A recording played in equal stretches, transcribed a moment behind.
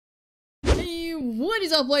Hey, what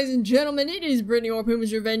is up, ladies and gentlemen? It is Brittany or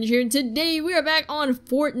PumasRevenge here, and today we are back on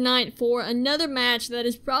Fortnite for another match that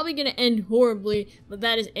is probably going to end horribly, but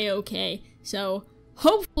that is a-okay. So,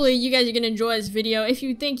 hopefully you guys are going to enjoy this video. If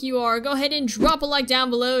you think you are, go ahead and drop a like down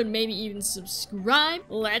below and maybe even subscribe.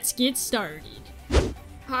 Let's get started.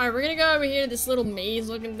 Alright, we're going to go over here to this little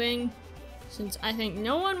maze-looking thing, since I think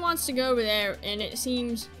no one wants to go over there, and it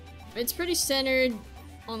seems it's pretty centered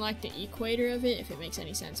on like the equator of it, if it makes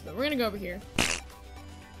any sense, but we're gonna go over here.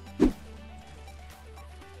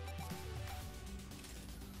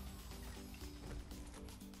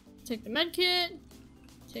 Take the med kit,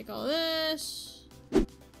 take all this,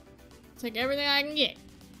 take everything I can get.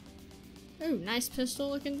 Ooh, nice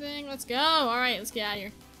pistol looking thing. Let's go. Alright, let's get out of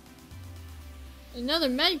here. Another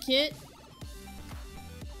med kit.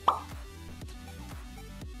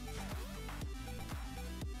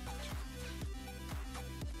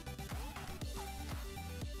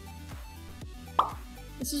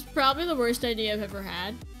 This is probably the worst idea I've ever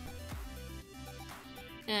had.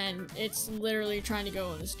 And it's literally trying to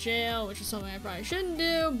go in this jail, which is something I probably shouldn't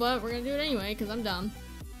do, but we're gonna do it anyway, because I'm dumb.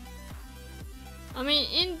 I mean,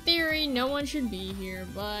 in theory, no one should be here,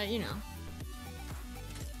 but, you know.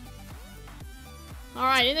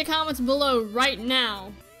 Alright, in the comments below right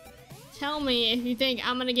now, tell me if you think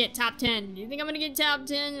I'm gonna get top 10. Do you think I'm gonna get top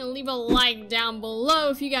 10? And leave a like down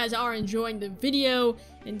below if you guys are enjoying the video,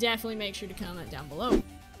 and definitely make sure to comment down below.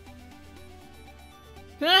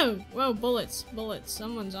 Whoa! Whoa, bullets. Bullets.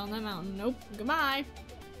 Someone's on that mountain. Nope. Goodbye.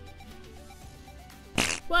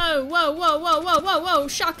 Whoa, whoa, whoa, whoa, whoa, whoa, whoa!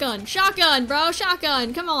 Shotgun! Shotgun, bro!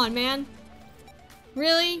 Shotgun! Come on, man!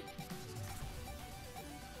 Really?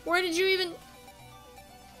 Where did you even...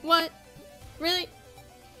 What? Really?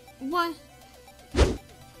 What?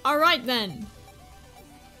 Alright then.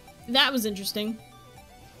 That was interesting.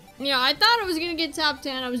 You know, I thought I was gonna get top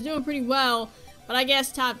 10. I was doing pretty well, but I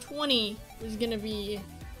guess top 20 was gonna be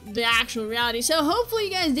the actual reality. So hopefully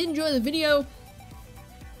you guys did enjoy the video.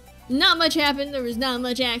 Not much happened. There was not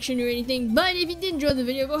much action or anything, but if you did enjoy the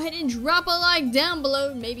video, go ahead and drop a like down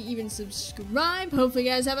below, maybe even subscribe. Hopefully you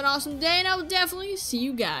guys have an awesome day, and I will definitely see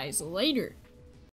you guys later.